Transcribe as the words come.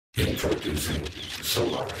Introducing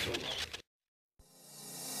Solar.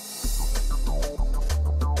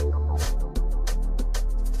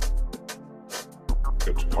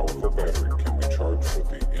 Its powerful battery can be charged with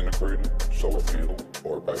the integrated solar panel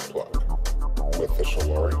or by plug. With the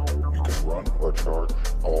Solari, you can run or charge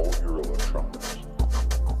all your electronics.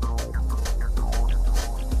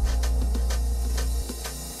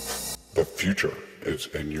 The future is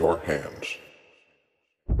in your hands.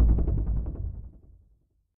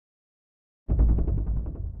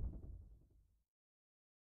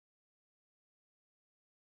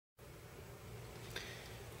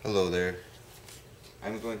 Hello there.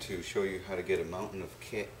 I'm going to show you how to get a mountain of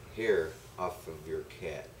cat hair off of your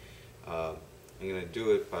cat. I'm going to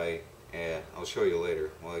do it by, I'll show you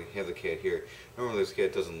later. Well, I have the cat here. Normally this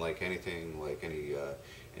cat doesn't like anything, like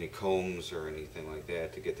any combs or anything like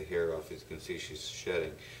that to get the hair off. As you can see, she's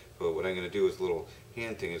shedding. But what I'm going to do is a little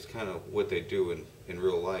hand thing. It's kind of what they do in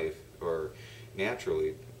real life or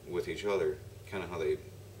naturally with each other. Kind of how they,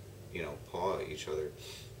 paw each other.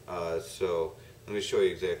 So let me show you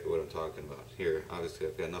exactly what I'm talking about. Here, obviously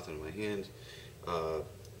I've got nothing in my hands.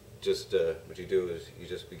 What you do is you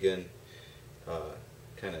just begin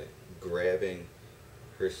kind of grabbing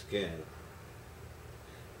her skin,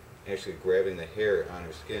 actually grabbing the hair on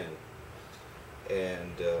her skin,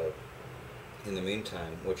 and in the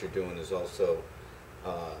meantime what you're doing is also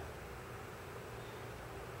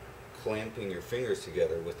clamping your fingers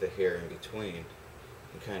together with the hair in between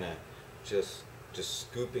and kind of just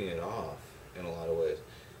scooping it off in a lot of ways.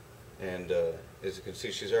 And as you can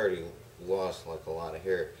see, she's already lost like a lot of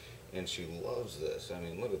hair, and she loves this. I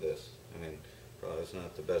mean, look at this. I mean, probably it's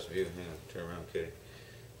not the best view. Hang on, turn around, kitty.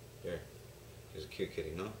 There, she's a cute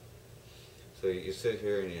kitty, no? So you sit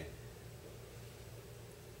here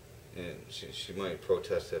and she might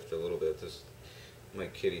protest after a little bit. This my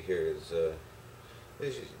kitty here is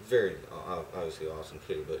she's very obviously awesome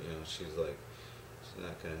kitty, but she's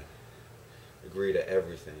not gonna agree to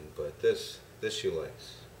everything, but this she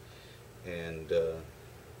likes. And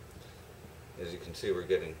as you can see, we're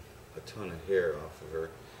getting a ton of hair off of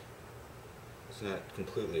her. It's not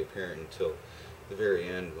completely apparent until the very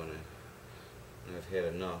end when I've had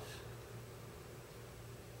enough.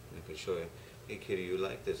 I can show you. Hey kitty, you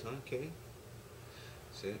like this, huh, kitty?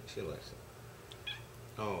 See, she likes it.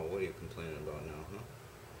 Oh, what are you complaining about now, huh?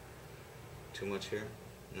 Too much hair?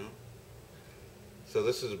 No? So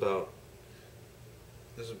this is about,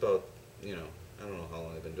 I don't know how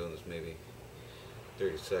long I've been doing this, maybe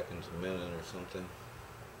 30 seconds, a minute or something.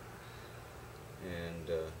 And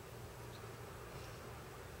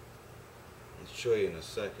I'll show you in a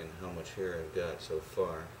second how much hair I've got so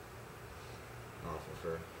far off of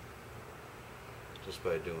her, just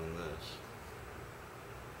by doing this.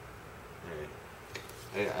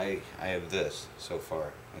 Alright, I have this so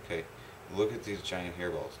far, okay? Look at these giant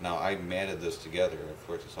hairballs. Now I matted this together, and of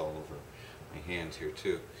course it's all over my hands here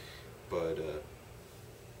too, but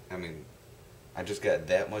I mean, I just got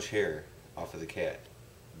that much hair off of the cat,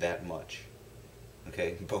 that much,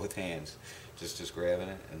 okay, both hands, just grabbing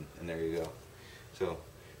it, and there you go. So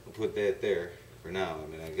we'll put that there for now. I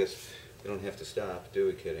mean, I guess we don't have to stop, do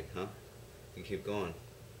we, kitty, huh? We keep going.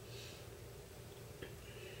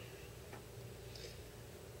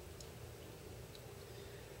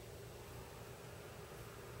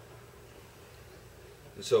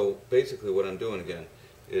 And so basically what I'm doing again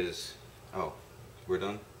is, oh, we're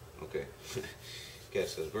done? Okay. Cat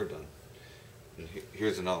says we're done. And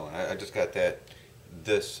here's another one. I just got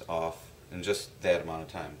this off in just that amount of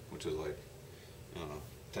time, which was like, I don't know,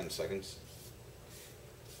 10 seconds.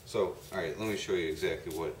 So, alright, let me show you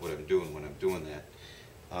exactly what I'm doing when I'm doing that.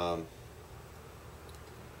 If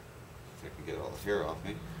I can get all the hair off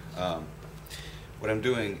me. What I'm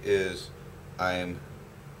doing is I'm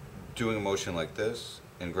doing a motion like this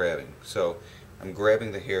and grabbing. So I'm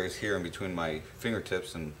grabbing the hairs here in between my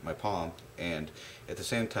fingertips and my palm, and at the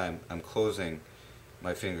same time I'm closing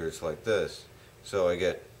my fingers like this, so I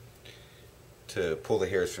get to pull the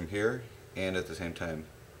hairs from here and at the same time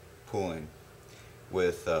pulling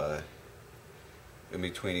with in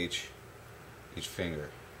between each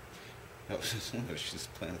finger. No, she's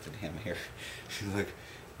playing with the damn hair. She's like,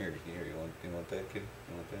 here, you want that, kid?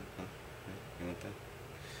 You want that? Huh? You want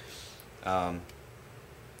that?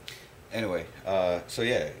 Anyway, so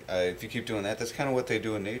yeah, if you keep doing that, that's kind of what they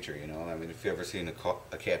do in nature, I mean, if you've ever seen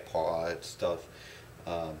a cat paw at stuff,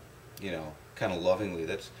 kind of lovingly,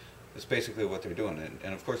 that's basically what they're doing.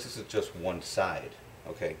 And of course, this is just one side,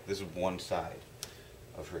 okay? This is one side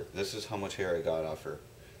of her. This is how much hair I got off her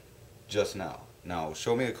just now. Now,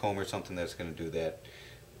 show me a comb or something that's going to do that.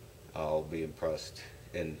 I'll be impressed.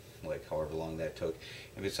 And like however long that took.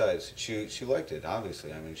 And besides, she liked it,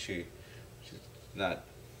 obviously. I mean, she's not,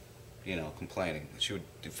 you know, complaining. She would,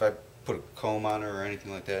 if I put a comb on her or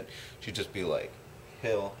anything like that, she'd just be like,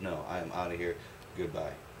 hell no, I'm out of here,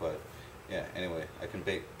 goodbye. But yeah, anyway, I can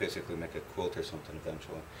basically make a quilt or something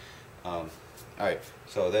eventually. Alright,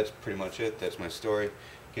 so that's pretty much it. That's my story.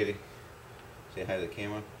 Kitty, say hi to the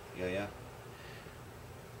camera. Yeah, yeah.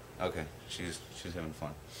 Okay, she's having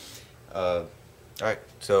fun. Alright,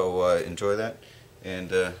 so enjoy that,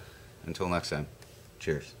 and until next time,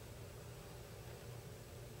 cheers.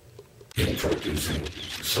 Introducing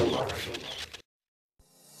Solar.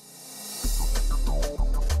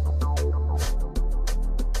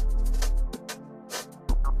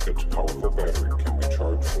 Its powerful battery can be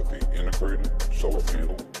charged with the integrated solar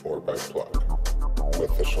panel or by plug.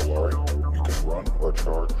 With the Solari, you can run or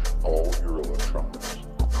charge all your electronics.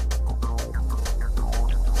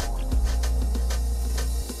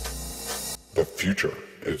 The future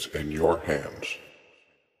is in your hands.